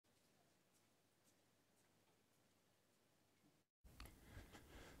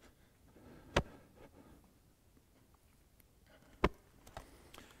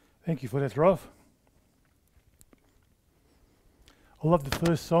Thank you for that, Ralph. I love the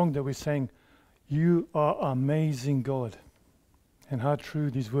first song that we sang, You Are Amazing God. And how true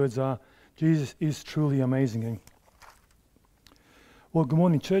these words are. Jesus is truly amazing. Eh? Well, good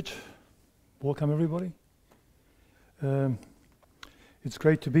morning, church. Welcome, everybody. It's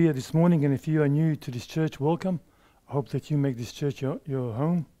great to be here this morning, and if you are new to this church, welcome. I hope that you make this church your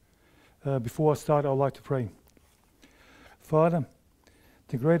home. Before I start, I'd like to pray. Father,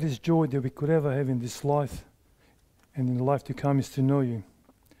 the greatest joy that we could ever have in this life and in the life to come is to know you.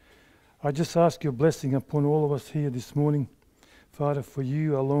 I just ask your blessing upon all of us here this morning. Father, for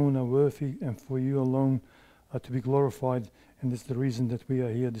you alone are worthy, and for you alone are to be glorified, and that's the reason that we are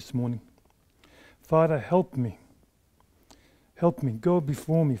here this morning. Father, help me. Help me. Go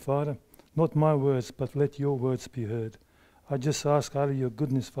before me, Father. Not my words, but let your words be heard. I just ask out of your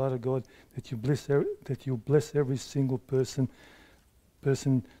goodness, Father God, that you bless every single person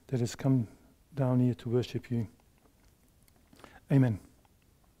that has come down here to worship you. Amen.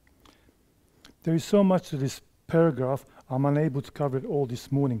 There is so much to this paragraph, I'm unable to cover it all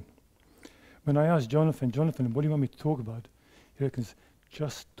this morning. When I asked Jonathan, what do you want me to talk about? He reckons,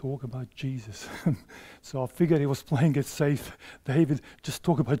 just talk about Jesus. So I figured he was playing it safe. David, just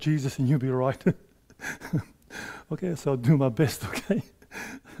talk about Jesus and you'll be right. Okay, so I'll do my best, okay?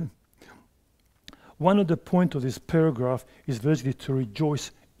 One of the points of this paragraph is virtually to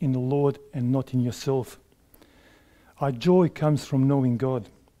rejoice in the Lord and not in yourself. Our joy comes from knowing God.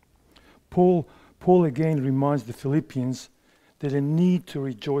 Paul again reminds the Philippians that they need to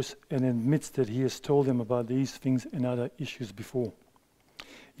rejoice and admits that he has told them about these things and other issues before.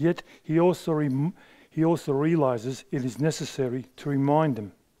 Yet he also realizes it is necessary to remind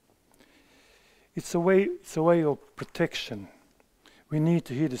them. It's a way of protection. We need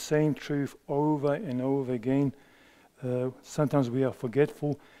to hear the same truth over and over again. Sometimes we are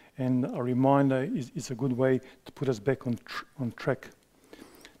forgetful, and a reminder is a good way to put us back on track.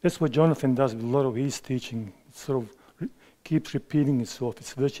 That's what Jonathan does with a lot of his teaching. It sort of keeps repeating itself.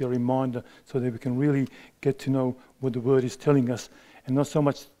 It's virtually a reminder so that we can really get to know what the Word is telling us, and not so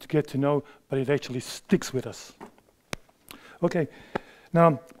much to get to know, but it actually sticks with us. Okay,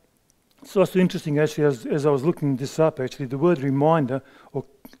 now, it's also interesting actually, as I was looking this up actually, the word reminder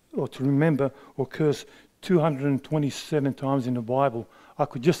or to remember occurs 227 times in the Bible. I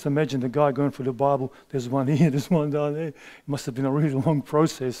could just imagine the guy going through the Bible, there's one here, there's one down there. It must have been a really long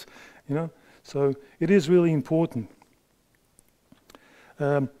process, you know. So it is really important.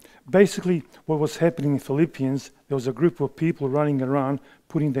 Basically, what was happening in Philippians, there was a group of people running around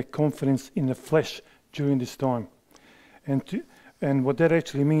putting their confidence in the flesh during this time. And what that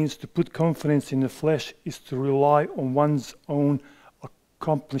actually means, to put confidence in the flesh, is to rely on one's own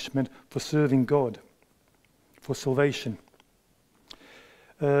accomplishment for serving God, for salvation.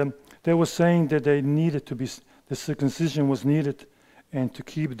 They were saying that the circumcision was needed and to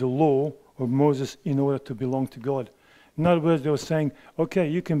keep the law of Moses in order to belong to God. In other words, they were saying, okay,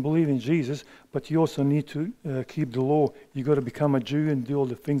 you can believe in Jesus, but you also need to keep the law. You've got to become a Jew and do all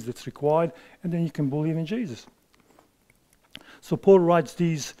the things that's required, and then you can believe in Jesus. So Paul writes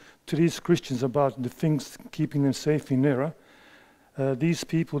to these Christians about the things keeping them safe in error. These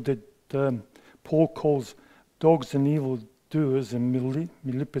people that Paul calls dogs and evil doers and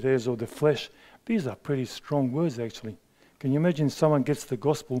milipetes of the flesh, these are pretty strong words actually. Can you imagine someone gets the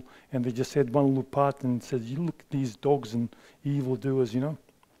gospel and they just said one little part and says, you look at these dogs and evil doers, you know?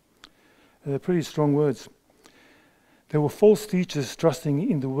 They're pretty strong words. There were false teachers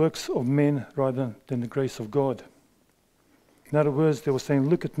trusting in the works of men rather than the grace of God. In other words, they were saying,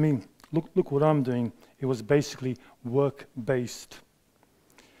 look at me, look what I'm doing. It was basically work-based.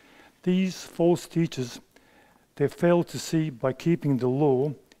 These false teachers, they failed to see by keeping the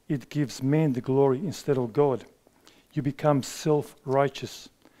law, it gives man the glory instead of God. You become self-righteous.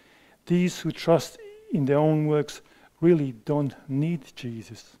 These who trust in their own works really don't need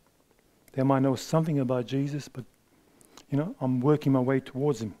Jesus. They might know something about Jesus, but, you know, I'm working my way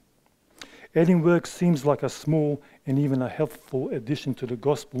towards him. Adding works seems like a small and even a helpful addition to the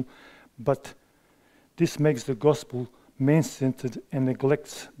gospel, but this makes the gospel man-centered and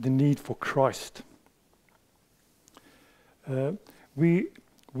neglects the need for Christ. We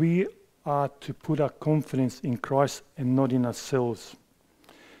are to put our confidence in Christ and not in ourselves.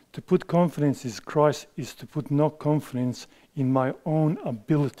 To put confidence in Christ is to put no confidence in my own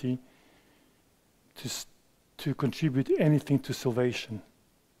ability to contribute anything to salvation.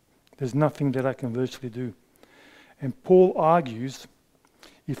 There's nothing that I can virtually do. And Paul argues,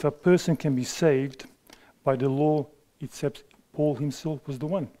 if a person can be saved by the law, except Paul himself was the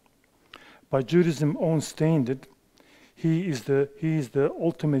one. By Judaism's own standard, He is the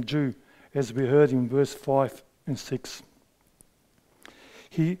ultimate Jew, as we heard in verse 5 and 6.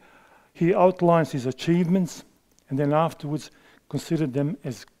 He outlines his achievements and then afterwards considered them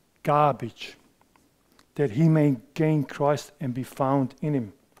as garbage, that he may gain Christ and be found in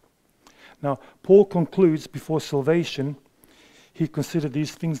him. Now, Paul concludes before salvation, he considered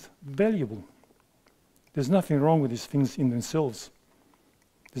these things valuable. There's nothing wrong with these things in themselves.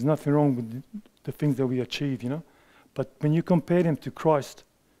 There's nothing wrong with the things that we achieve, But when you compare them to Christ,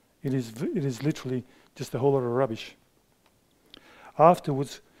 it is literally just a whole lot of rubbish.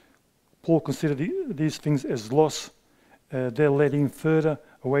 Afterwards, Paul considered these things as loss. They led him further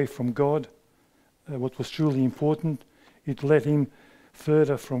away from God, what was truly important. It led him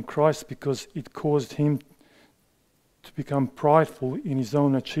further from Christ because it caused him to become prideful in his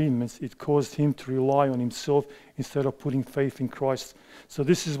own achievements. It caused him to rely on himself instead of putting faith in Christ. So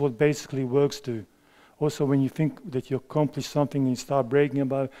this is what basically works do. Also, when you think that you accomplished something and you start bragging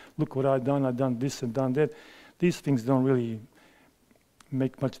about, look what I've done this and done that, these things don't really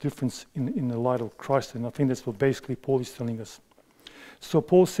make much difference in the light of Christ. And I think that's what basically Paul is telling us. So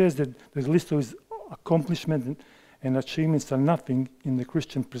Paul says that the list of his accomplishments and achievements are nothing in the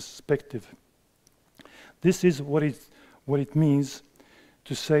Christian perspective. This is what it means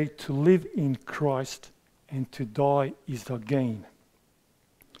to say to live in Christ and to die is a gain.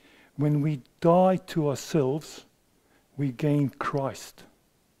 When we die to ourselves, we gain Christ.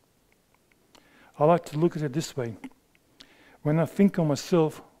 I like to look at it this way. When I think of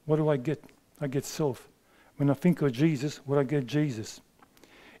myself, what do I get? I get self. When I think of Jesus, what I get? Jesus.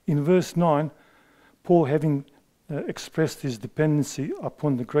 In verse 9, Paul, having expressed his dependency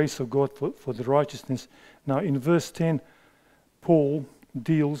upon the grace of God for the righteousness. Now in verse 10, Paul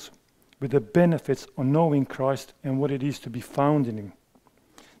deals with the benefits of knowing Christ and what it is to be found in him.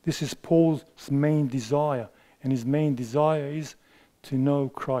 This is Paul's main desire, and his main desire is to know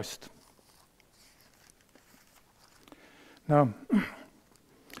Christ. Now,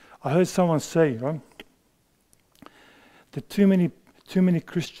 I heard someone say, right, that too many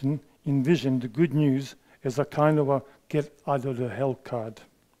Christians envision the good news as a kind of a get out of the hell card.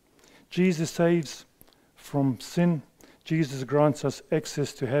 Jesus saves from sin. Jesus grants us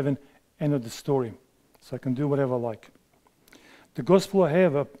access to heaven. End of the story. So I can do whatever I like. The gospel,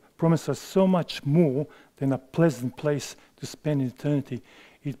 however, promises us so much more than a pleasant place to spend eternity.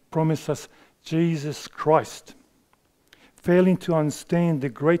 It promises us Jesus Christ. Failing to understand the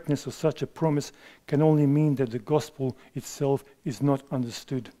greatness of such a promise can only mean that the gospel itself is not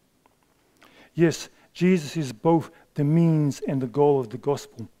understood. Yes, Jesus is both the means and the goal of the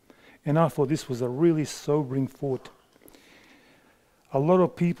gospel. And I thought this was a really sobering thought. A lot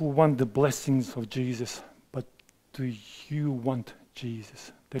of people want the blessings of Jesus, but do you want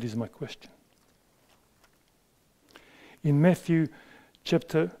Jesus? That is my question. In Matthew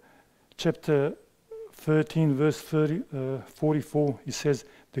chapter 13, verse 44, it says,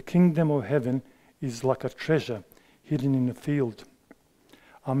 "The kingdom of heaven is like a treasure hidden in a field.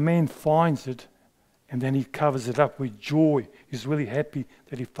 A man finds it, and then he covers it up with joy. He's really happy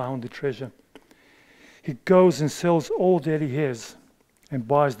that he found the treasure. He goes and sells all that he has and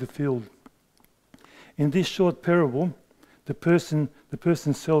buys the field." In this short parable, the person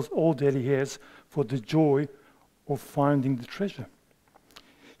sells all that he has for the joy of finding the treasure.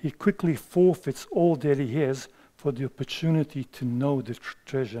 He quickly forfeits all that he has for the opportunity to know the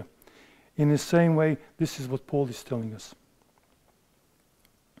treasure. In the same way, this is what Paul is telling us.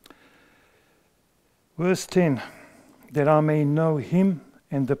 Verse 10, "That I may know him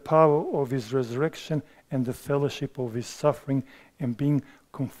and the power of his resurrection and the fellowship of his suffering and being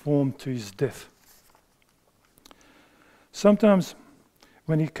conformed to his death." Sometimes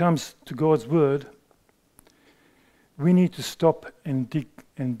when it comes to God's word, we need to stop and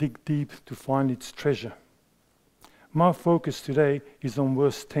dig deep to find its treasure. My focus today is on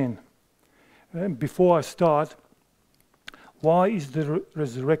verse 10. Before I start, why is the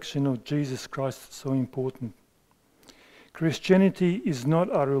resurrection of Jesus Christ so important? Christianity is not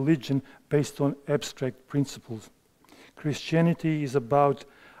a religion based on abstract principles. Christianity is about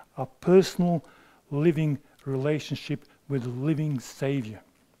a personal, living relationship with a living Savior.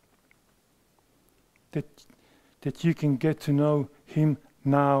 That you can get to know him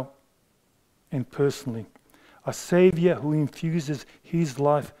now and personally. A Savior who infuses his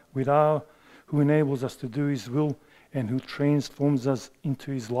life with ours, who enables us to do his will, and who transforms us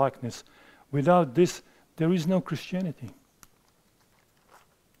into his likeness. Without this, there is no Christianity.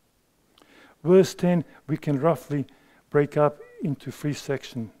 Verse 10, we can roughly break up into 3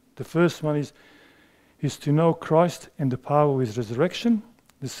 sections. The first one is to know Christ and the power of his resurrection.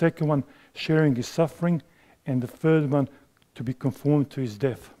 The second one, sharing his suffering. and the third one to be conformed to his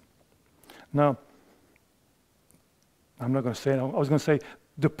death. Now, I'm not going to say it. I was going to say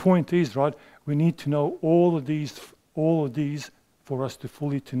the point is, right, we need to know all of these for us to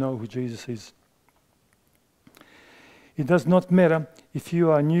fully to know who Jesus is. It does not matter if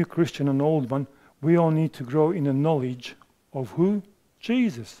you are a new Christian or an old one. We all need to grow in the knowledge of who?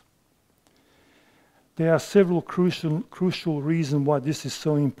 Jesus. There are several crucial reasons why this is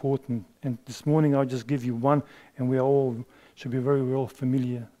so important. And this morning I'll just give you one, and we all should be very well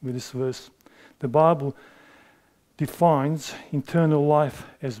familiar with this verse. The Bible defines eternal life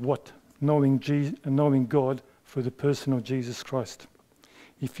as what? Knowing God through the person of Jesus Christ.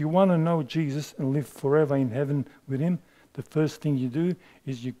 If you want to know Jesus and live forever in heaven with him, the first thing you do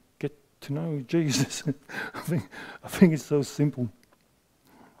is you get to know Jesus. I think it's so simple.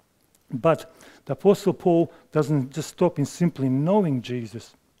 But the Apostle Paul doesn't just stop in simply knowing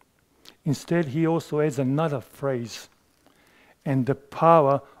Jesus. Instead, he also adds another phrase, and the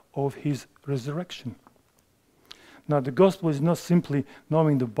power of his resurrection. Now, the gospel is not simply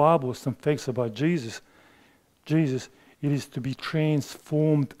knowing the Bible or some facts about Jesus. It is to be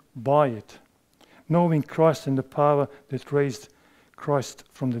transformed by it. Knowing Christ and the power that raised Christ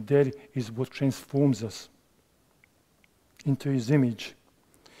from the dead is what transforms us into his image.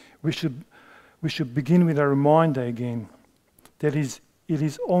 We should begin with a reminder again that it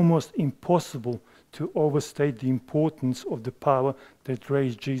is almost impossible to overstate the importance of the power that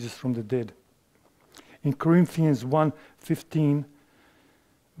raised Jesus from the dead. In Corinthians 1:15,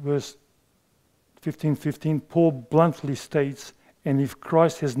 verse 15, Paul bluntly states, "And if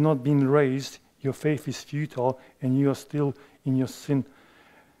Christ has not been raised, your faith is futile and you are still in your sin."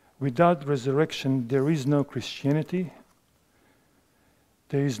 Without resurrection, there is no Christianity.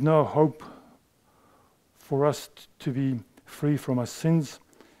 There is no hope for us to be free from our sins,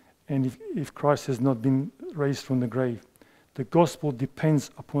 and if Christ has not been raised from the grave. The gospel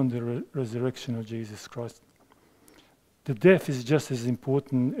depends upon the resurrection of Jesus Christ. The death is just as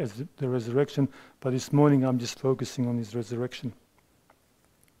important as the resurrection, but this morning I'm just focusing on his resurrection.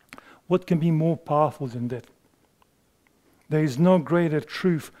 What can be more powerful than that? There is no greater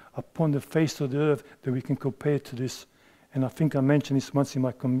truth upon the face of the earth that we can compare to this. And I think I mentioned this once in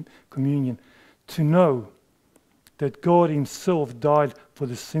my communion. To know that God himself died for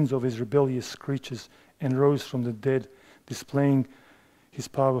the sins of his rebellious creatures and rose from the dead, displaying his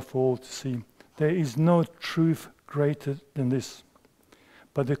power for all to see. There is no truth greater than this.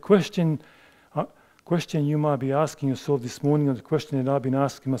 But the question you might be asking yourself this morning, or the question that I've been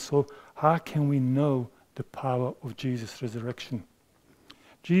asking myself, how can we know the power of Jesus' resurrection?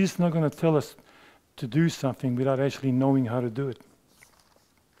 Jesus is not going to tell us to do something without actually knowing how to do it,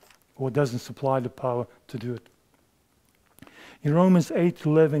 or doesn't supply the power to do it. In Romans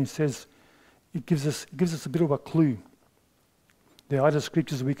 8:11 it says, it gives us a bit of a clue. There are other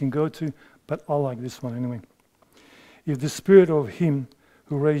scriptures we can go to, but I like this one anyway. If the spirit of him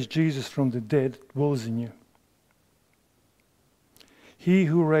who raised Jesus from the dead dwells in you, he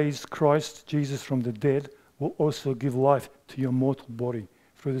who raised Christ Jesus from the dead will also give life to your mortal body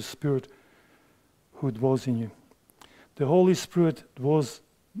through the Spirit who dwells in you. The Holy Spirit of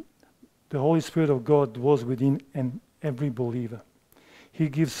God dwells within every believer. He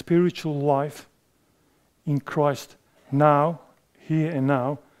gives spiritual life in Christ now, here and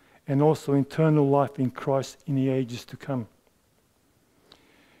now, and also eternal life in Christ in the ages to come,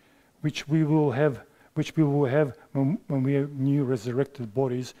 which we will have when we have new resurrected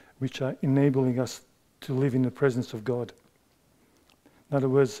bodies, which are enabling us to live in the presence of God. In other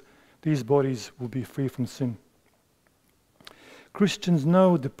words, these bodies will be free from sin. Christians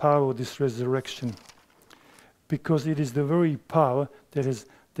know the power of this resurrection because it is the very power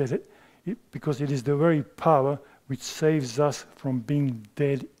which saves us from being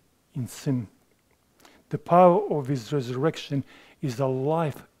dead in sin. The power of his resurrection is a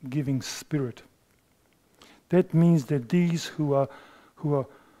life-giving spirit. That means that these who are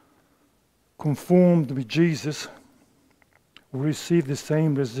conformed with Jesus will receive the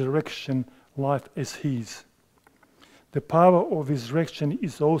same resurrection life as his. The power of his resurrection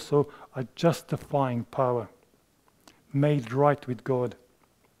is also a justifying power, made right with God.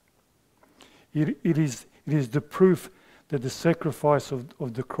 It is the proof that the sacrifice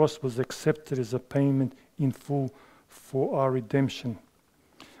of the cross was accepted as a payment in full for our redemption.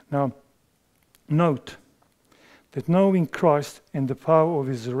 Now, note that knowing Christ and the power of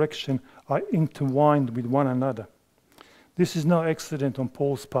his resurrection are intertwined with one another. This is no accident on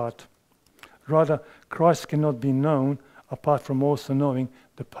Paul's part. Rather, Christ cannot be known apart from also knowing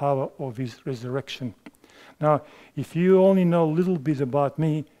the power of his resurrection. Now, if you only know a little bit about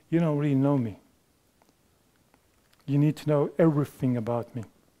me, you don't really know me. You need to know everything about me.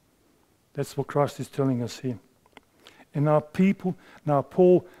 That's what Christ is telling us here. And now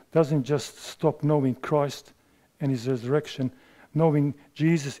Paul doesn't just stop knowing Christ and his resurrection. Knowing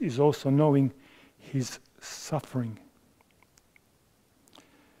Jesus is also knowing his suffering,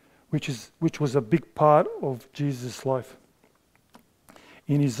 which was a big part of Jesus' life.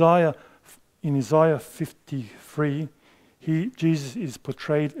 In Isaiah 53, Jesus is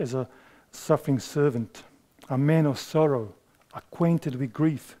portrayed as a suffering servant, a man of sorrow, acquainted with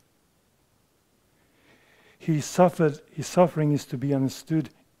grief. His suffering is to be understood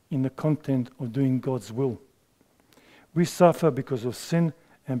in the content of doing God's will. We suffer because of sin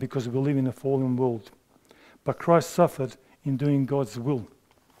and because we live in a fallen world. But Christ suffered in doing God's will.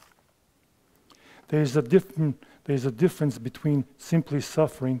 There is a difference between simply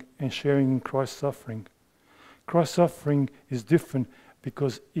suffering and sharing in Christ's suffering. Christ's suffering is different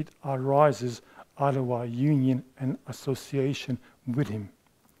because it arises out of our union and association with him.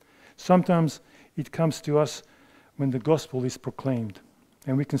 Sometimes it comes to us when the gospel is proclaimed.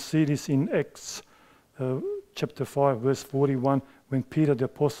 And we can see this in Acts chapter 5, verse 41, when Peter the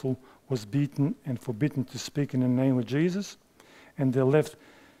apostle was beaten and forbidden to speak in the name of Jesus. And they left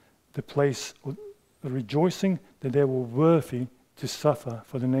the place rejoicing that they were worthy to suffer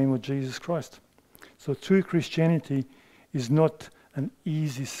for the name of Jesus Christ. So true Christianity is not an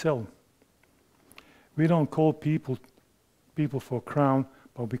easy sell. We don't call people for a crown,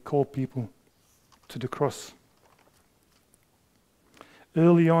 but we call people to the cross.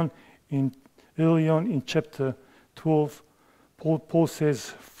 Early on in chapter 12, Paul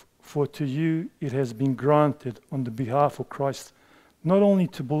says, "For to you it has been granted on the behalf of Christ, not only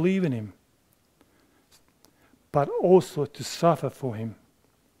to believe in him, but also to suffer for him."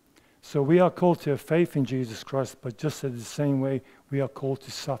 So we are called to have faith in Jesus Christ, but just in the same way, we are called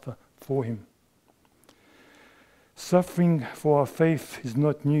to suffer for him. Suffering for our faith is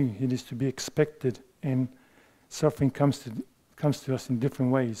not new. It is to be expected, and suffering comes to us in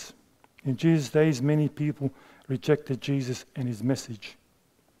different ways. In Jesus' days, many people rejected Jesus and his message.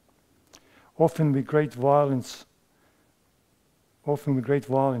 Often with great violence.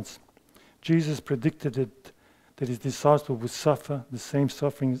 Jesus predicted that his disciples would suffer the same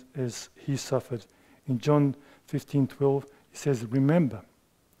sufferings as he suffered. In John 15:12, he says, Remember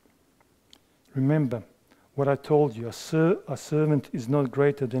what I told you. A servant is not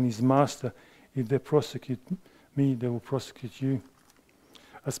greater than his master. If they prosecute me, they will prosecute you."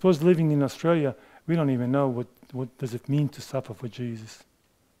 I suppose living in Australia, we don't even know what does it mean to suffer for Jesus.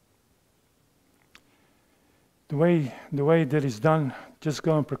 The way that is done, just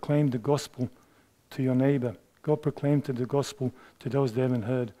go and proclaim the gospel to your neighbor. Go proclaim the gospel to those that haven't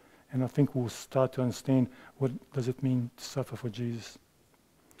heard. And I think we'll start to understand what does it mean to suffer for Jesus.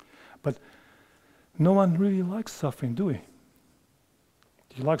 But no one really likes suffering, do we?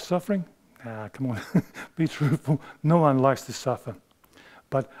 Do you like suffering? Come on, be truthful. No one likes to suffer.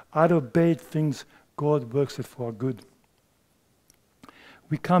 But out of bad things, God works it for our good.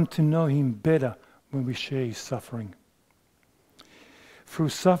 We come to know him better when we share his suffering. Through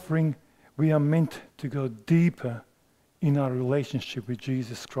suffering, we are meant to go deeper in our relationship with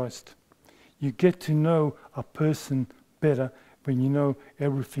Jesus Christ. You get to know a person better when you know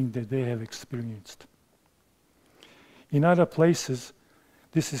everything that they have experienced. In other places,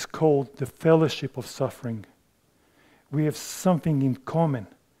 this is called the fellowship of suffering. We have something in common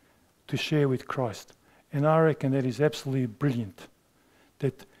to share with Christ. And I reckon that is absolutely brilliant.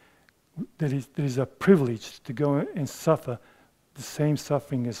 That is a privilege to go and suffer the same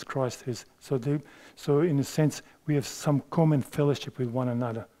suffering as Christ has. So in a sense, we have some common fellowship with one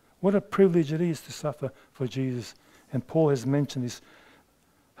another. What a privilege it is to suffer for Jesus. And Paul has mentioned this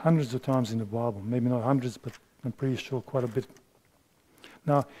hundreds of times in the Bible. Maybe not hundreds, but I'm pretty sure quite a bit.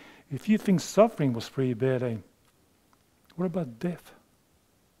 Now, if you think suffering was pretty bad, what about death?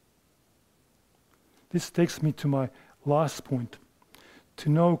 This takes me to my last point. To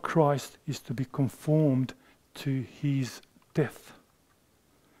know Christ is to be conformed to his death.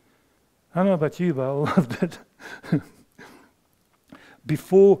 I don't know about you, but I love that.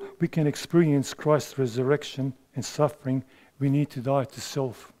 Before we can experience Christ's resurrection and suffering, we need to die to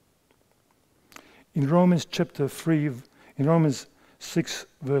self. In Romans 6,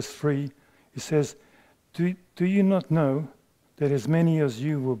 verse 3, it says, Do you not know that as many as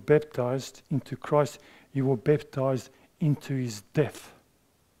you were baptized into Christ, you were baptized into his death?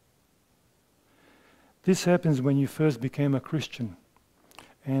 This happens when you first became a Christian.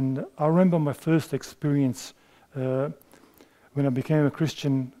 And I remember my first experience when I became a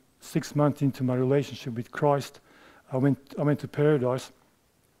Christian 6 months into my relationship with Christ. I went to Paradise,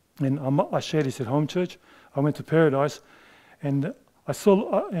 and I shared this at home church. I went to Paradise, and I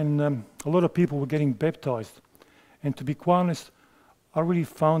saw, a lot of people were getting baptized. And to be quite honest, I really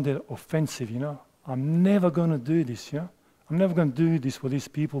found it offensive, you know. I'm never going to do this, you know. I'm never going to do this what these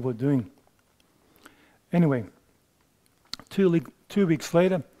people were doing. Anyway, 2 weeks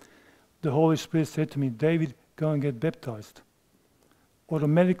later, the Holy Spirit said to me, David, go and get baptized.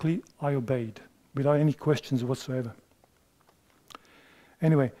 Automatically, I obeyed, without any questions whatsoever.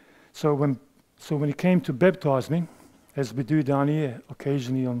 Anyway, so when he came to baptize me, as we do down here,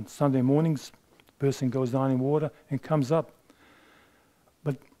 occasionally on Sunday mornings, the person goes down in water and comes up.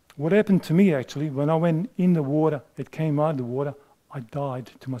 But what happened to me actually, when I went in the water, it came out of the water, I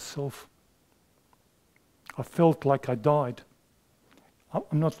died to myself. I felt like I died.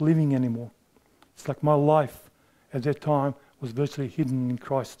 I'm not living anymore. It's like my life at that time was virtually hidden in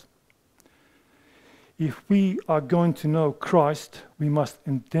Christ. If we are going to know Christ, we must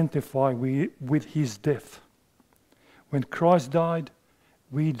identify with his death. When Christ died,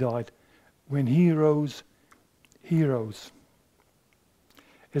 we died. When he rose, he rose.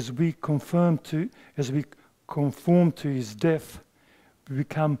 As we conform to his death, we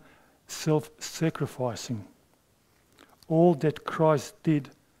become self-sacrificing. All that Christ did,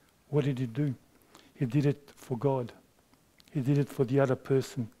 what did he do? He did it for God. He did it for the other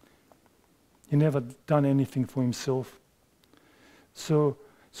person. He never done anything for himself. So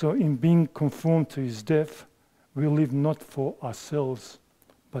in being conformed to his death, we live not for ourselves,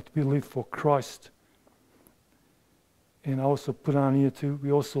 but we live for Christ. And I also put on here too,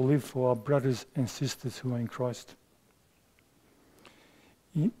 we also live for our brothers and sisters who are in Christ.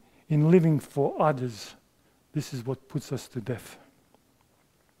 In living for others, this is what puts us to death.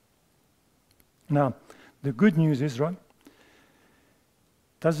 Now, the good news is, right,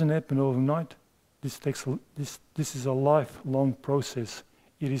 doesn't happen overnight. This is a lifelong process.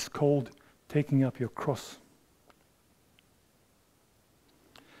 It is called taking up your cross.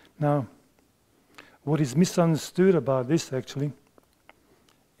 Now, what is misunderstood about this actually,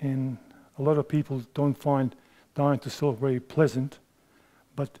 and a lot of people don't find dying to self very pleasant,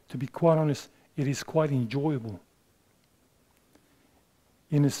 but to be quite honest, it is quite enjoyable.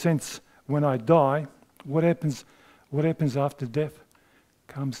 In a sense, when I die, what happens after death?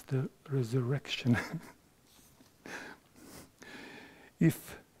 Comes the resurrection.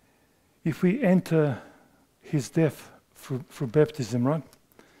 If we enter his death through baptism, right?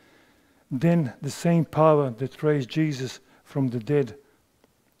 Then the same power that raised Jesus from the dead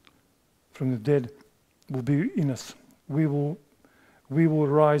will be in us. We will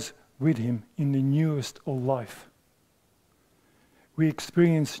rise with him in the newest of life. We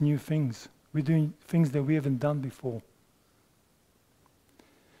experience new things. We're doing things that we haven't done before.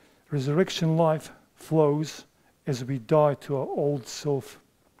 Resurrection life flows as we die to our old self.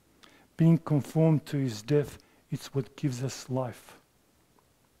 Being conformed to his death, it's what gives us life.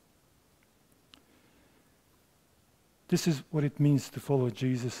 This is what it means to follow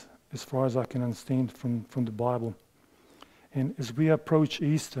Jesus, as far as I can understand from the Bible. And as we approach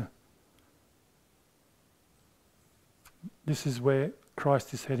Easter, this is where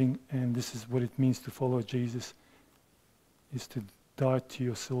Christ is heading, and this is what it means to follow Jesus, is to die to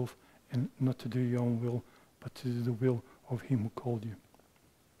yourself and not to do your own will, but to do the will of him who called you.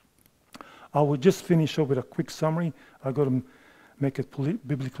 I will just finish up with a quick summary. I've got to make it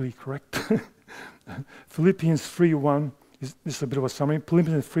biblically correct. Philippians 3:1 this is a bit of a summary.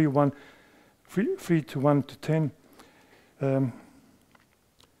 Philippians 3:1, 3:1-10.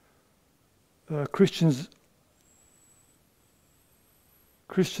 Christians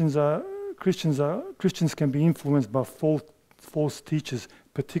can be influenced by false teachers,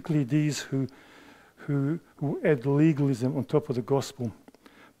 particularly these who add legalism on top of the gospel.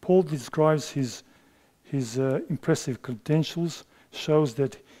 Paul describes his impressive credentials, shows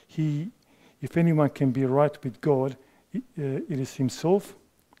that if anyone can be right with God, it is himself,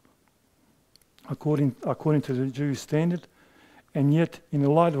 according to the Jewish standard. And yet, in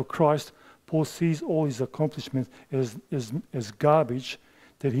the light of Christ, Paul sees all his accomplishments as garbage,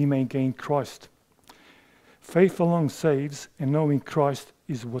 that he may gain Christ. Faith alone saves, and knowing Christ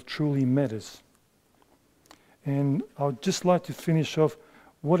is what truly matters. And I would just like to finish off,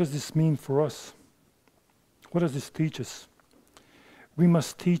 what does this mean for us? What does this teach us? We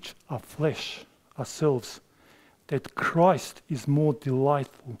must teach our flesh, ourselves, that Christ is more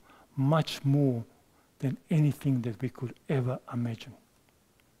delightful, much more than anything that we could ever imagine.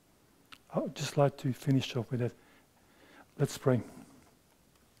 I would just like to finish off with that. Let's pray.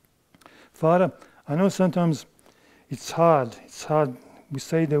 Father, I know sometimes it's hard. We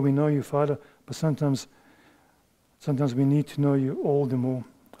say that we know you, Father, but sometimes we need to know you all the more.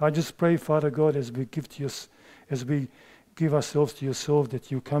 I just pray, Father God, as we give ourselves to yourself,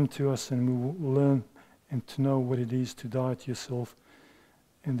 that you come to us and we will learn and to know what it is to die to yourself,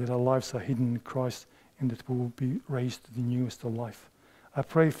 and that our lives are hidden in Christ, and that we will be raised to the newest of life. I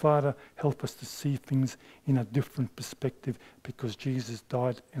pray, Father, help us to see things in a different perspective, because Jesus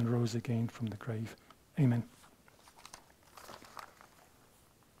died and rose again from the grave. Amen.